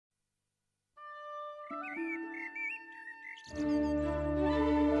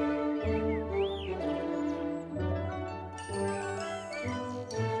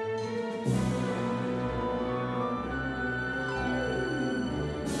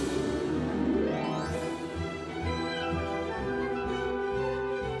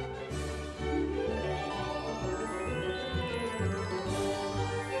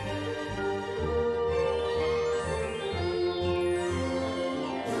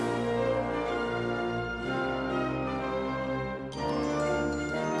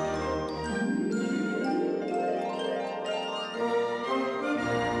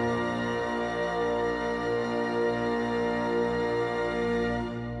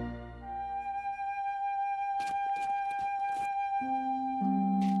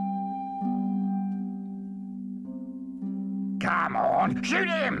Come on, shoot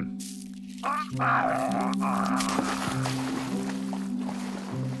him!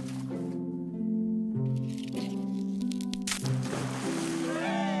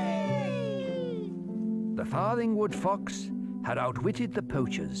 The Farthing Wood fox had outwitted the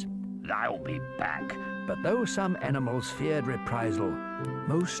poachers. They'll be back. But though some animals feared reprisal,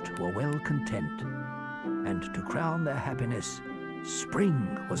 most were well content. And to crown their happiness,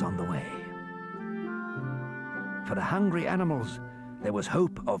 spring was on the way. For the hungry animals, there was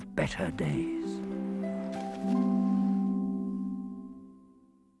hope of better days.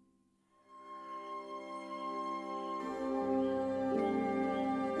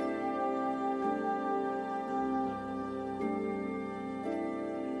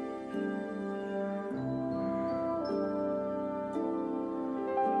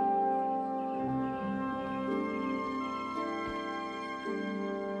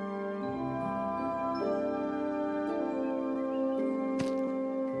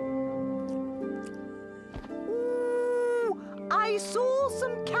 I saw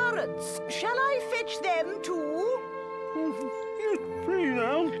some carrots. Shall I fetch them too? Yes, please,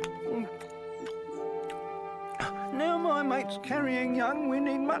 Al. Now my mate's carrying young, we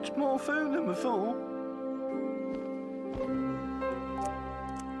need much more food than before.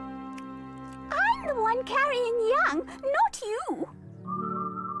 I'm the one carrying young, not you.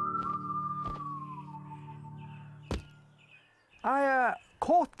 I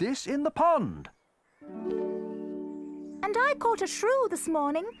caught this in the pond. And I caught a shrew this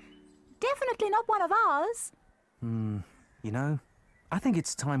morning. Definitely not one of ours. You know, I think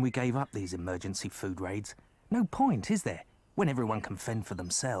it's time we gave up these emergency food raids. No point, is there, when everyone can fend for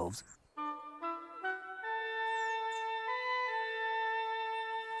themselves?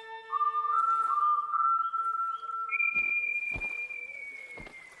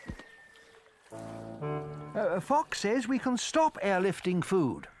 Fox says we can stop airlifting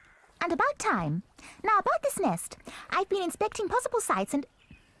food. And about time. Now, about this nest. I've been inspecting possible sites and...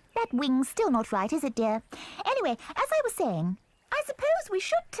 That wing's still not right, is it, dear? Anyway, as I was saying, I suppose we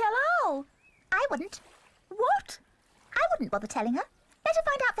should tell Owl. I wouldn't. What? I wouldn't bother telling her. Let her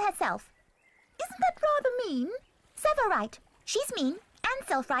find out for herself. Isn't that rather mean? Sever right. She's mean and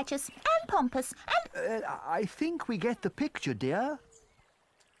self-righteous and pompous and... I think we get the picture, dear.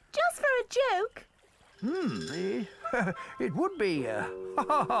 Just for a joke. It would be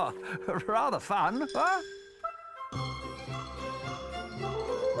rather fun, huh?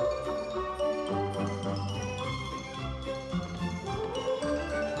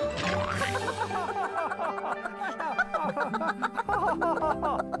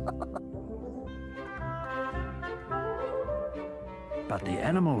 But the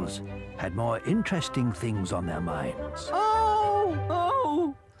animals had more interesting things on their minds. Oh!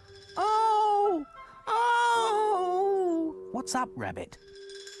 Oh! Oh! Oh! What's up, Rabbit?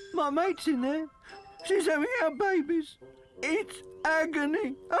 My mate's in there. She's having our babies. It's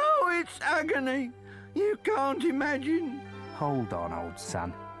agony. Oh, it's agony. You can't imagine. Hold on, old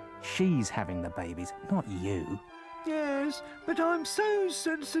son. She's having the babies, not you. Yes, but I'm so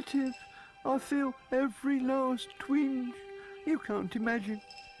sensitive. I feel every last twinge. You can't imagine.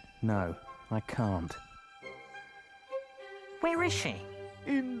 No, I can't. Where is she?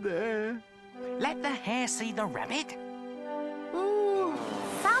 In there. Let the hare see the rabbit? Oh.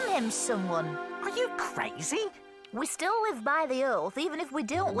 Fan him, someone. Are you crazy? We still live by the oath, even if we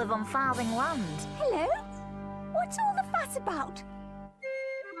don't live on farthing land. Hello? What's all the fuss about?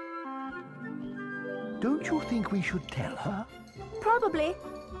 Don't you think we should tell her? Probably.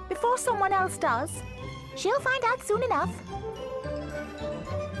 Before someone else does. She'll find out soon enough.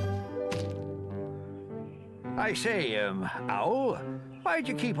 I say, Owl, why'd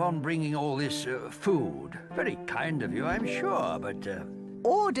you keep on bringing all this food? Very kind of you, I'm sure, but...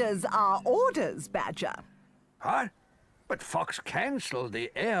 Orders are orders, Badger. What? But Fox cancelled the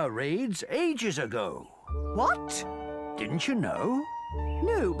air raids ages ago. What? Didn't you know?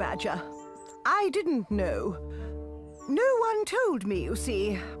 No, Badger. I didn't know. No one told me, you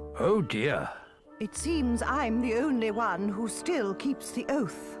see. Oh, dear. It seems I'm the only one who still keeps the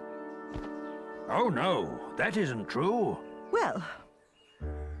oath. Oh, no, that isn't true. Well,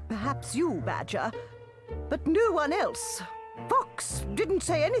 perhaps you, Badger, but no one else. Fox didn't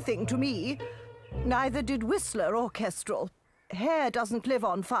say anything to me. Neither did Whistler or Kestrel. Hare doesn't live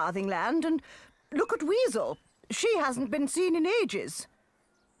on Farthing Land, and look at Weasel. She hasn't been seen in ages.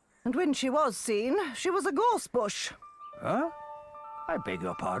 And when she was seen, she was a gorse bush. Huh? I beg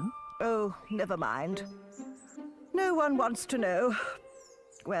your pardon? Oh, never mind. No one wants to know.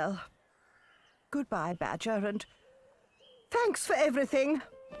 Well, goodbye, Badger, and thanks for everything.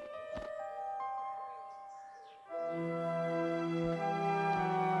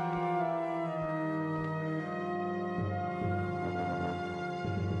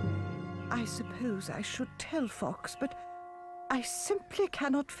 I suppose I should tell Fox, but I simply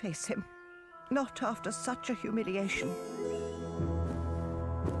cannot face him. Not after such a humiliation.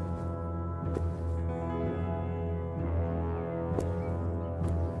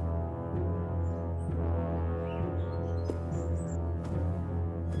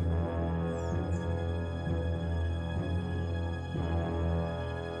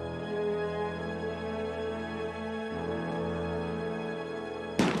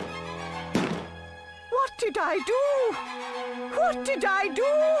 What did I do? What did I do?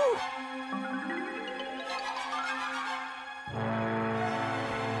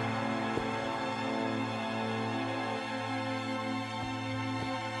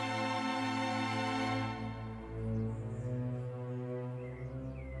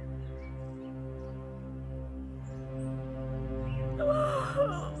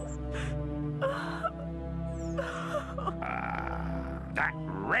 That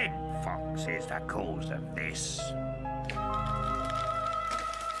red fox is the cause of this.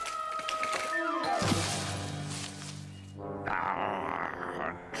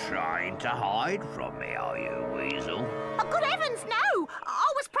 Trying to hide from me, are you, Weasel? Oh, good heavens, no!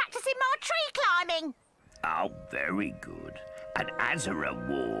 I was practicing my tree climbing. Oh, very good. And as a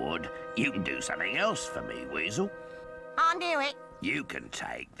reward, you can do something else for me, Weasel. I knew it. You can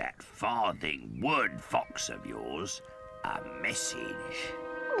take that Farthing Wood fox of yours a message.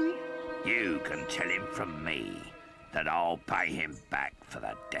 You can tell him from me that I'll pay him back for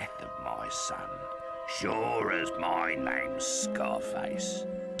the death of my son. Sure as my name's Scarface.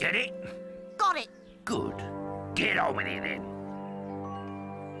 Get it? Got it. Good. Get on with it then.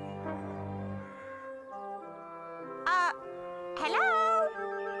 Hello?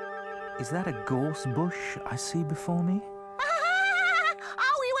 Is that a gorse bush I see before me?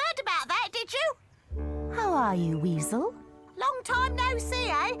 Oh, you heard about that, did you? How are you, Weasel? Long time no see,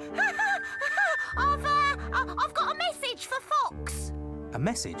 eh? I've got a message for Fox. A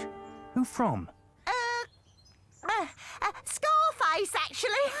message? Who from? Scarface,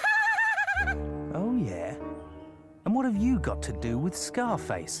 actually. Oh, yeah. And what have you got to do with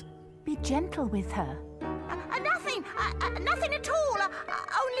Scarface? Be gentle with her. Nothing. Nothing at all.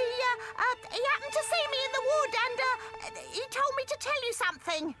 Only, he happened to see me in the wood and he told me to tell you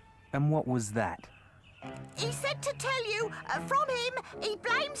something. And what was that? He said to tell you, from him, he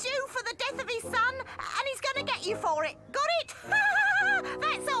blames you for the death of his son and he's going to get you for it. Got it?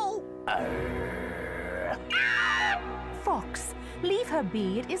 That's all. Fox, leave her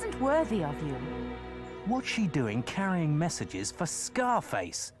be. It isn't worthy of you. What's she doing carrying messages for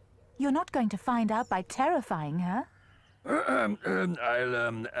Scarface? You're not going to find out by terrifying her. I'll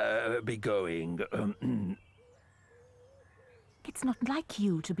be going. It's not like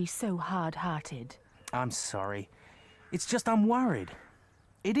you to be so hard-hearted. I'm sorry. It's just I'm worried.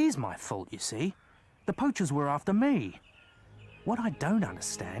 It is my fault, you see. The poachers were after me. What I don't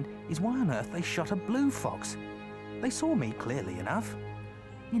understand is why on earth they shot a blue fox. They saw me clearly enough.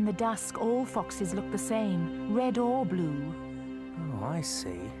 In the dusk, all foxes look the same, red or blue. Oh, I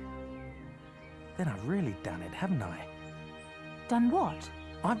see. Then I've really done it, haven't I? Done what?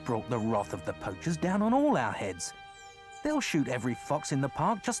 I've brought the wrath of the poachers down on all our heads. They'll shoot every fox in the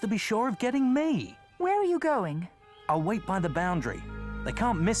park just to be sure of getting me. Where are you going? I'll wait by the boundary. They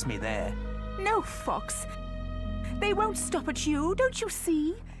can't miss me there. No, Fox. They won't stop at you, don't you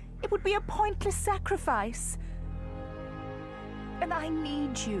see? It would be a pointless sacrifice. And I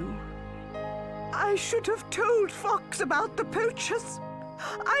need you. I should have told Fox about the poachers.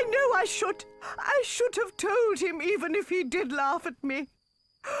 I know I should. I should have told him even if he did laugh at me.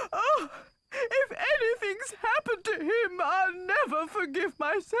 Oh, if anything's happened to him, I'll never forgive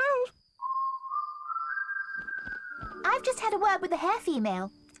myself. I've just had a word with the hare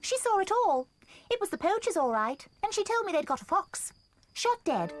female. She saw it all. It was the poachers, all right, and she told me they'd got a fox. Shot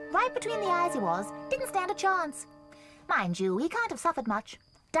dead, right between the eyes he was. Didn't stand a chance. Mind you, he can't have suffered much.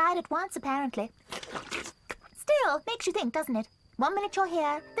 Died at once, apparently. Still, makes you think, doesn't it? 1 minute you're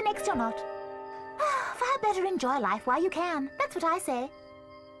here, the next you're not. Far better enjoy life while you can. That's what I say.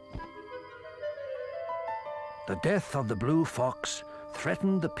 The death of the blue fox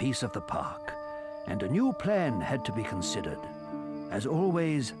threatened the peace of the park, and a new plan had to be considered. As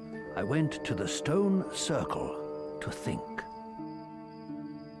always, I went to the stone circle to think.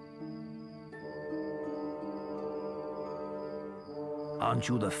 Aren't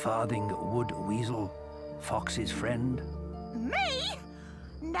you the Farthing Wood weasel, Fox's friend? Me?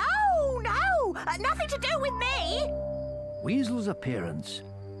 No! Nothing to do with me! Weasel's appearance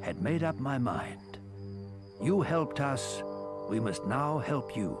had made up my mind. You helped us, we must now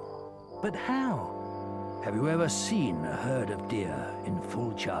help you. But how? Have you ever seen a herd of deer in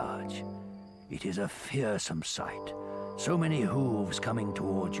full charge? It is a fearsome sight. So many hooves coming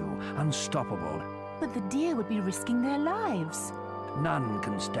toward you, unstoppable. But the deer would be risking their lives. None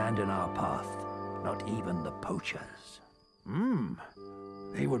can stand in our path, not even the poachers.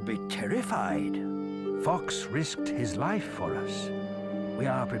 They would be terrified. Fox risked his life for us. We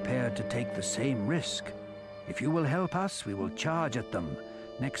are prepared to take the same risk. If you will help us, we will charge at them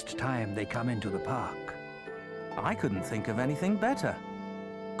next time they come into the park. I couldn't think of anything better.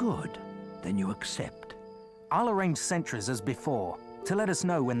 Good. Then you accept. I'll arrange sentries as before, to let us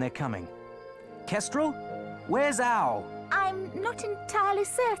know when they're coming. Kestrel, where's Owl? I'm not entirely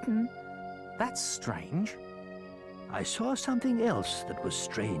certain. That's strange. I saw something else that was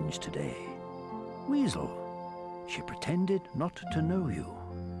strange today. Weasel. She pretended not to know you.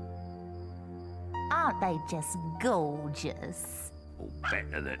 Aren't they just gorgeous? Or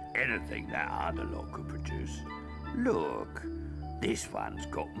better than anything that other lot could produce. Look, this one's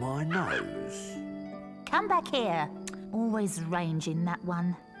got my nose. Come back here. Always ranging, that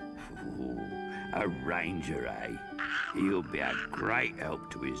one. Ooh, a ranger, eh? He'll be a great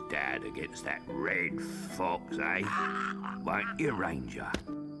help to his dad against that red fox, eh? Won't you, Ranger?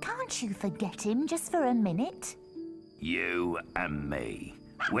 Can't you forget him just for a minute? You and me.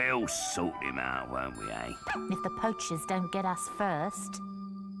 We'll sort him out, won't we, eh? If the poachers don't get us first.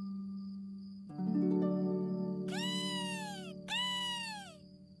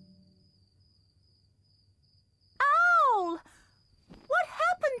 Owl! What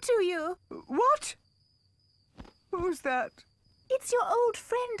happened to you? What? Who's that? It's your old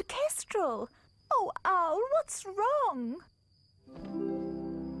friend, Kestrel. Oh, Owl, what's wrong?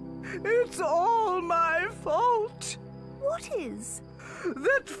 It's all my fault. What is?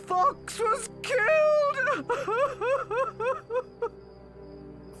 That fox was killed!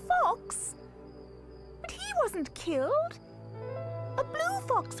 Fox? But he wasn't killed. A blue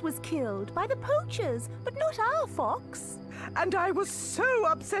fox was killed by the poachers, but not our fox. And I was so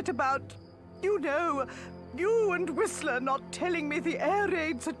upset about, you know, you and Whistler not telling me the air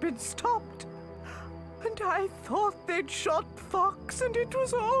raids had been stopped. And I thought they'd shot Fox, and it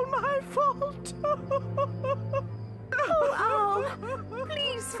was all my fault. Oh, Owl,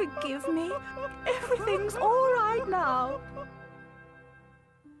 please forgive me. Everything's all right now.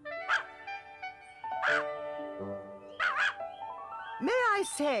 May I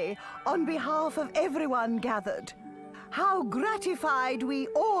say, on behalf of everyone gathered, how gratified we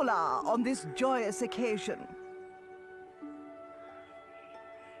all are on this joyous occasion.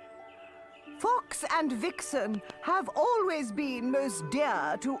 Fox and Vixen have always been most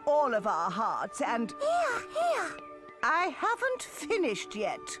dear to all of our hearts, and... Here. I haven't finished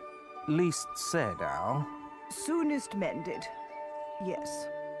yet. Least said, Owl. Soonest mended. Yes.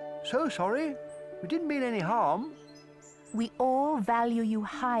 So sorry. We didn't mean any harm. We all value you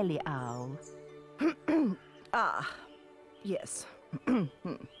highly, Owl. Ah, yes.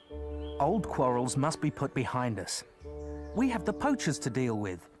 Old quarrels must be put behind us. We have the poachers to deal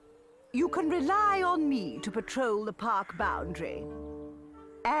with. You can rely on me to patrol the park boundary.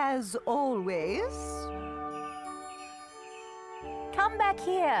 As always... Come back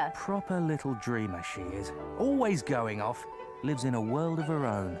here. Proper little dreamer she is. Always going off. Lives in a world of her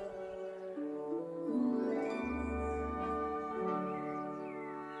own.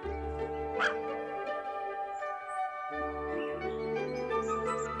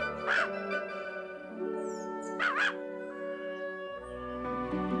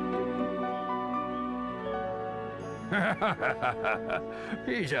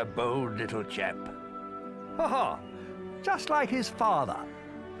 He's a bold little chap. Ha ha! Just like his father.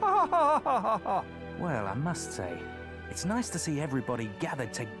 Ha ha ha ha ha! Well, I must say, it's nice to see everybody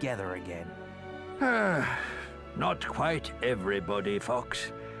gathered together again. Not quite everybody,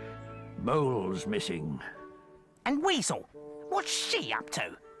 Fox. Mole's missing. And Weasel, what's she up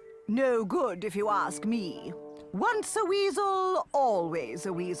to? No good, if you ask me. Once a weasel, always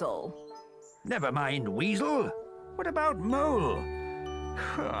a weasel. Never mind Weasel. What about Mole?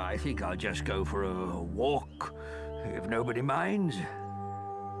 I think I'll just go for a walk, if nobody minds.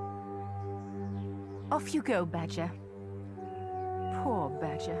 Off you go, Badger. Poor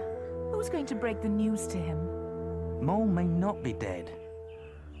Badger. Who's going to break the news to him? Mole may not be dead,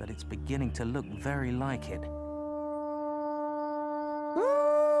 but it's beginning to look very like it.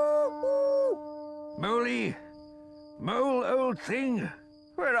 Moley! Mole, old thing!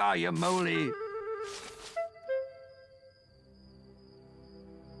 Where are you, Moley?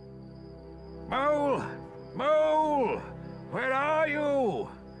 Mole! Mole! Where are you?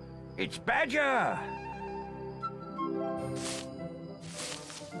 It's Badger!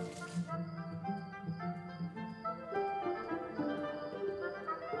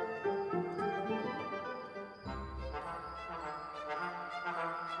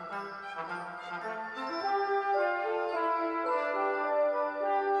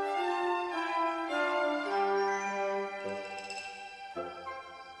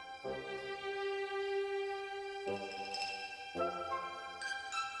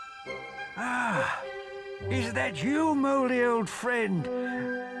 Ah, is that you, Moley, old friend?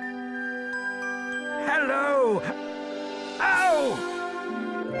 Hello! Ow!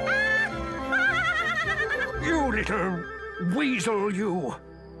 You little weasel, you!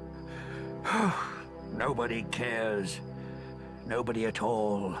 Nobody cares. Nobody at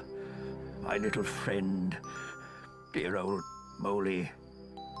all. My little friend. Dear old Moley.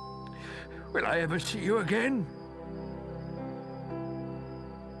 Will I ever see you again?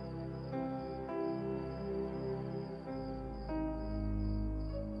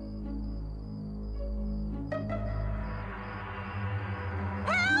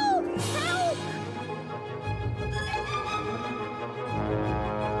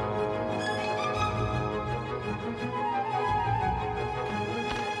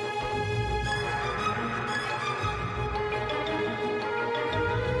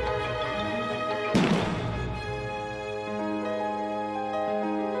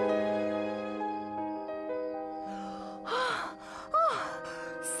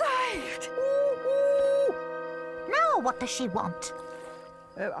 What does she want?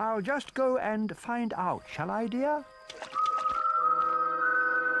 I'll just go and find out, shall I, dear?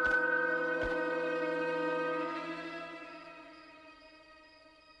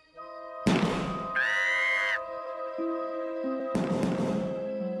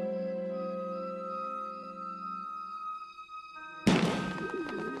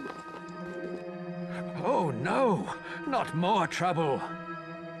 Oh, no! Not more trouble!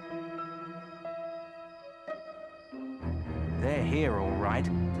 They're here, all right.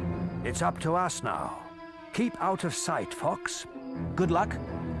 It's up to us now. Keep out of sight, Fox. Good luck.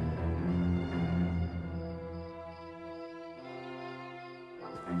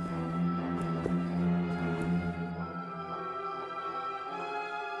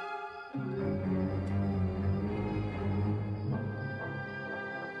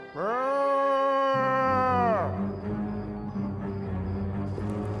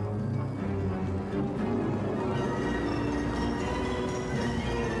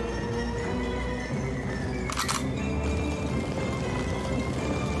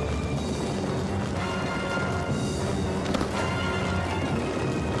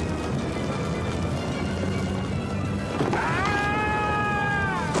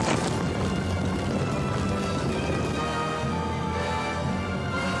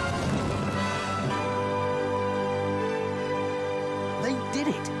 Did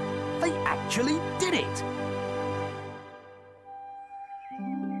it! They actually did it!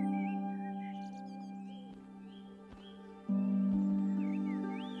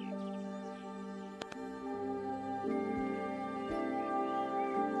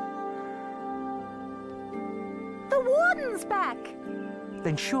 The warden's back!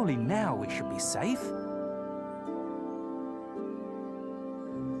 Then surely now we should be safe.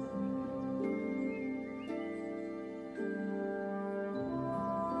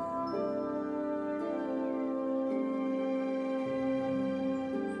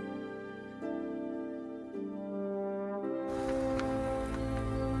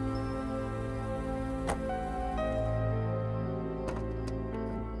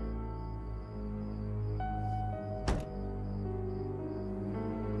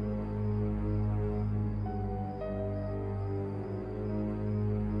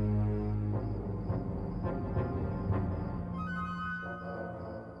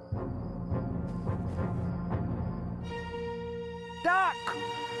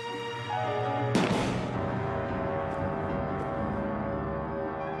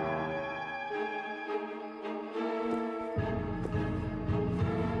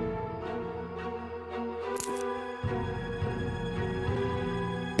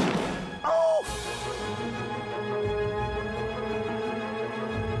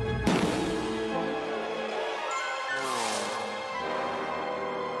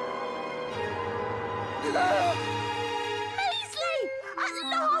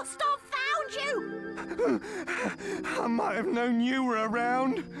 I might have known you were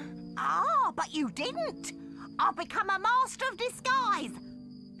around. Ah, but you didn't. I've become a master of disguise.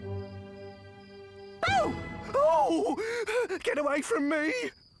 Boo! Oh! Get away from me!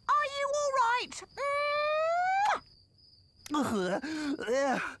 Are you all right?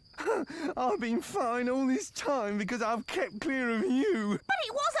 I've been fine all this time because I've kept clear of you. But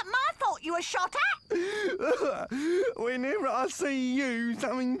it wasn't my fault you were shot at. Whenever I see you,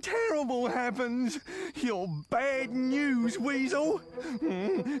 something terrible happens. You're bad news, Weasel.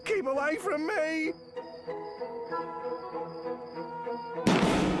 Keep away from me.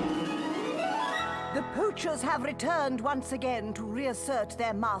 The poachers have returned once again to reassert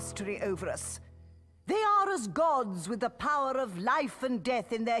their mastery over us. They are as gods with the power of life and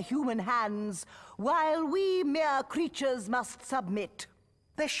death in their human hands, while we mere creatures must submit.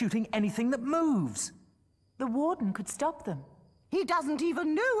 They're shooting anything that moves. The warden could stop them. He doesn't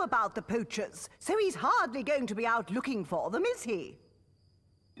even know about the poachers, so he's hardly going to be out looking for them, is he?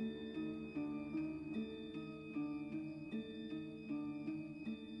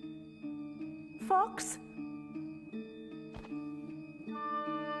 Fox?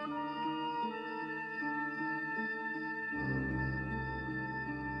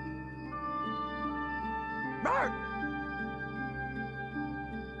 Bark!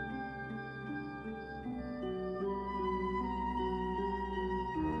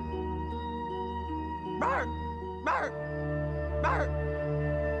 Bark! Bark! Bark!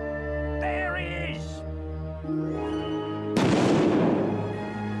 There he is!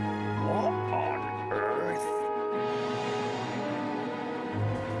 What on earth?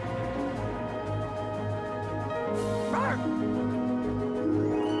 Bark!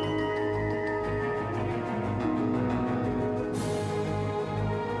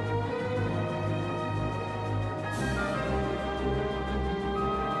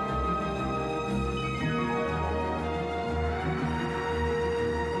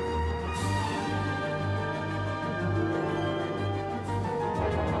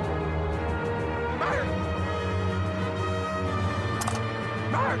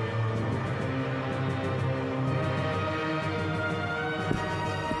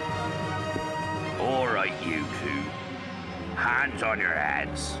 All right, you two. Hands on your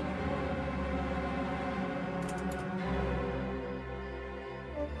heads.